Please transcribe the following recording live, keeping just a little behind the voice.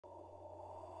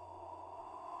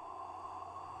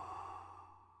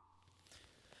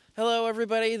Hello,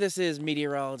 everybody. This is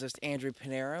meteorologist Andrew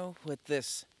Pinero with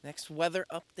this next weather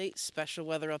update, special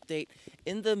weather update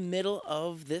in the middle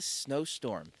of this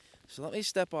snowstorm. So let me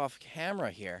step off camera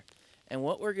here. And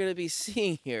what we're going to be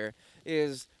seeing here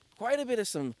is quite a bit of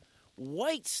some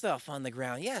white stuff on the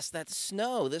ground. Yes, that's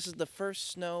snow. This is the first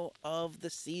snow of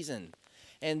the season.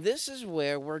 And this is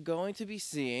where we're going to be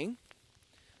seeing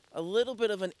a little bit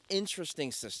of an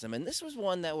interesting system, and this was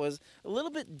one that was a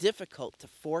little bit difficult to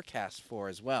forecast for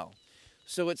as well.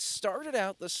 So it started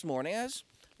out this morning as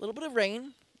a little bit of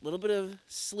rain, a little bit of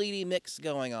sleety mix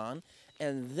going on,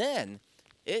 and then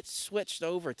it switched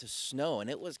over to snow, and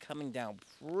it was coming down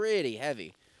pretty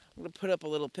heavy. I'm going to put up a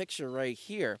little picture right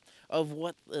here of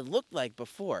what it looked like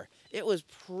before. It was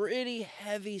pretty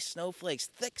heavy snowflakes,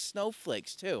 thick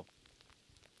snowflakes too.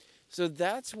 So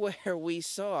that's where we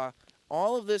saw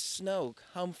all of this snow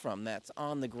come from that's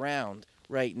on the ground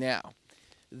right now.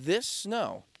 This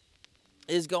snow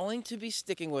is going to be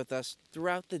sticking with us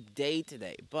throughout the day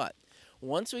today, but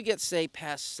once we get,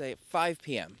 past 5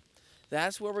 p.m.,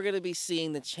 that's where we're going to be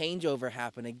seeing the changeover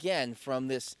happen again from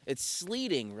this. It's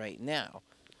sleeting right now,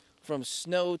 from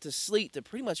snow to sleet to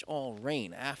pretty much all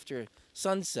rain after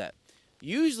sunset.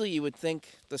 Usually you would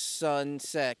think the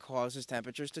sunset causes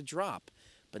temperatures to drop,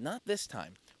 but not this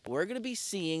time. We're going to be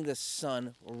seeing the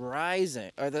sun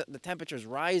rising, or the temperatures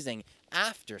rising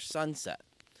after sunset.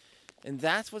 And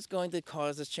that's what's going to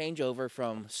cause this changeover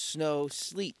from snow,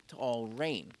 sleet to all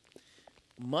rain.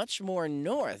 Much more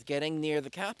north, getting near the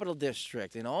Capital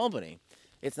District in Albany,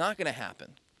 it's not going to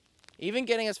happen. Even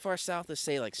getting as far south as,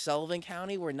 say, like Sullivan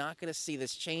County, we're not going to see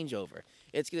this changeover.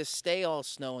 It's going to stay all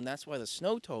snow, and that's why the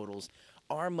snow totals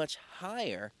are much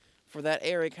higher for that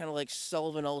area, kind of like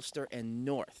Sullivan, Ulster, and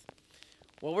north.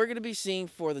 What we're going to be seeing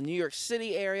for the New York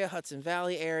City area, Hudson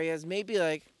Valley areas,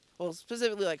 maybe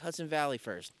specifically like Hudson Valley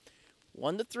first.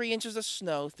 1 to 3 inches of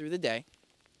snow through the day.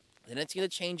 Then it's going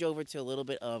to change over to a little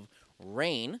bit of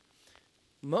rain.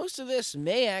 Most of this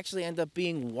may actually end up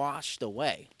being washed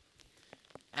away.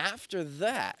 After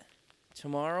that,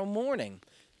 tomorrow morning,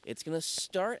 it's going to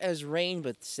start as rain,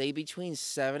 but say between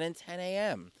 7 and 10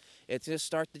 a.m. It's going to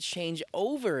start to change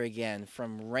over again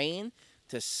from rain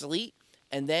to sleet.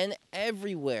 And then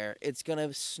everywhere, it's going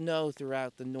to snow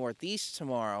throughout the Northeast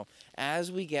tomorrow as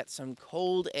we get some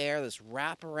cold air, this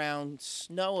wraparound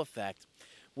snow effect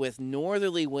with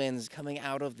northerly winds coming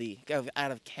out of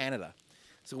Canada.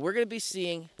 So we're going to be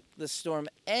seeing the storm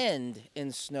end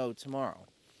in snow tomorrow.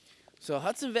 So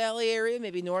Hudson Valley area,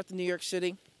 maybe north of New York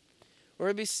City, we're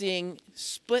going to be seeing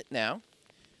split now,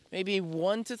 maybe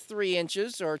 1 to 3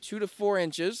 inches or 2 to 4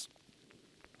 inches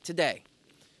today.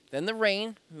 Then the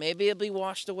rain, maybe it'll be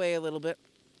washed away a little bit.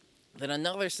 Then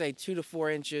another, say, 2 to 4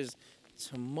 inches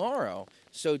tomorrow.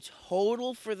 So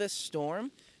total for this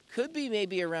storm could be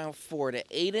maybe around 4 to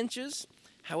 8 inches.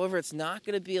 However, it's not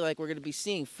going to be like we're going to be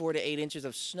seeing 4 to 8 inches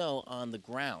of snow on the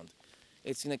ground.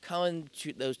 It's going to come in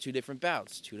those two different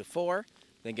bouts, 2 to 4,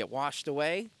 then get washed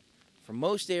away for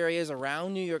most areas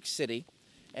around New York City,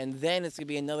 and then it's going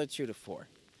to be another 2 to 4.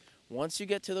 Once you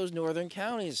get to those northern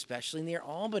counties, especially near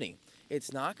Albany,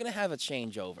 it's not going to have a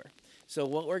changeover. So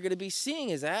what we're going to be seeing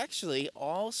is actually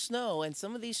all snow, and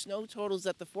some of these snow totals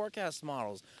that the forecast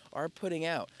models are putting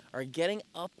out are getting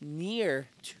up near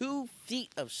 2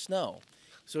 feet of snow.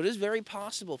 So it is very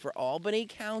possible for Albany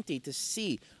County to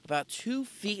see about 2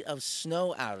 feet of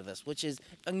snow out of this, which is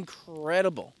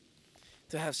incredible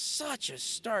to have such a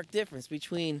stark difference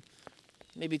between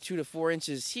maybe 2 to 4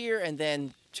 inches here and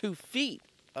then 2 feet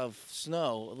of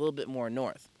snow a little bit more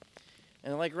north.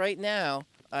 And like right now,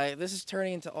 this is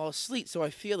turning into all sleet, so I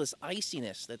feel this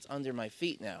iciness that's under my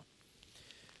feet now.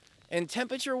 And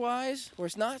temperature-wise, we're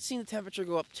not seeing the temperature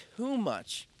go up too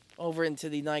much over into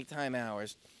the nighttime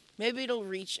hours. Maybe it'll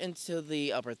reach into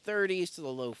the upper 30s to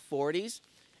the low 40s,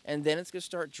 and then it's going to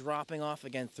start dropping off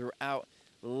again throughout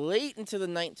late into the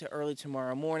night to early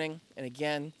tomorrow morning. And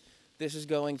again, this is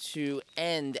going to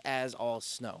end as all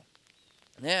snow.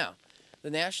 Now, the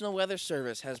National Weather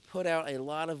Service has put out a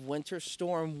lot of winter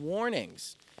storm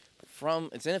warnings.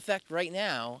 It's in effect right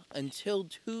now until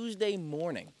Tuesday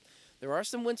morning. There are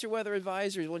some winter weather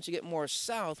advisories once you get more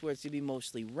south where it's going to be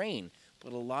mostly rain.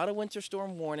 But a lot of winter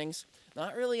storm warnings,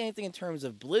 not really anything in terms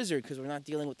of blizzard because we're not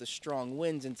dealing with the strong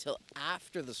winds until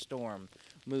after the storm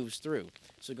moves through.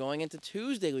 So going into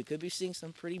Tuesday, we could be seeing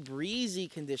some pretty breezy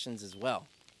conditions as well.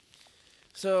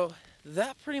 So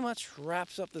that pretty much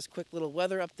wraps up this quick little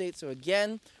weather update. So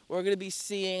again, we're going to be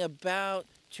seeing about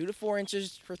 2 to 4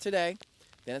 inches for today.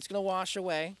 Then it's going to wash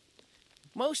away.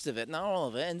 most of it, not all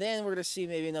of it. And then we're going to see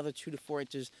maybe another 2 to 4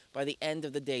 inches by the end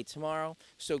of the day tomorrow.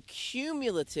 So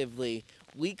cumulatively,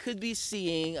 we could be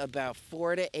seeing about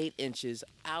 4 to 8 inches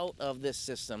out of this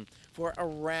system for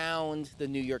around the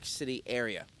New York City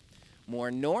area.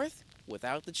 More north,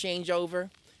 without the changeover,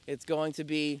 it's going to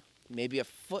be maybe a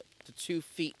foot to 2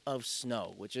 feet of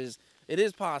snow, it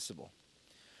is possible.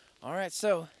 All right,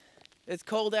 so it's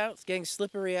cold out, it's getting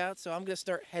slippery out, so I'm going to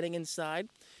start heading inside.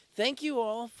 Thank you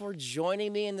all for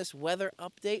joining me in this weather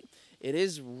update. It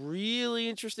is really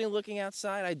interesting looking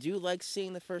outside. I do like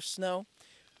seeing the first snow.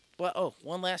 But, oh,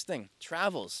 one last thing.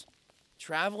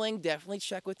 Traveling, definitely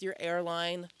check with your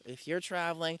airline. If you're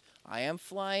traveling, I am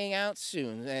flying out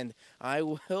soon, and I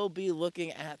will be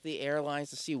looking at the airlines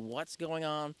to see what's going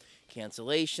on,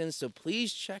 cancellations, so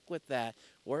please check with that,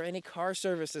 or any car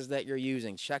services that you're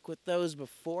using. Check with those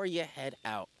before you head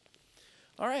out.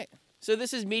 All right, so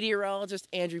this is meteorologist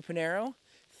Andrew Pinero.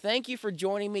 Thank you for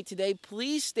joining me today.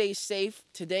 Please stay safe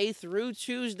today through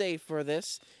Tuesday for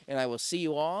this, and I will see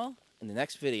you all in the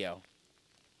next video.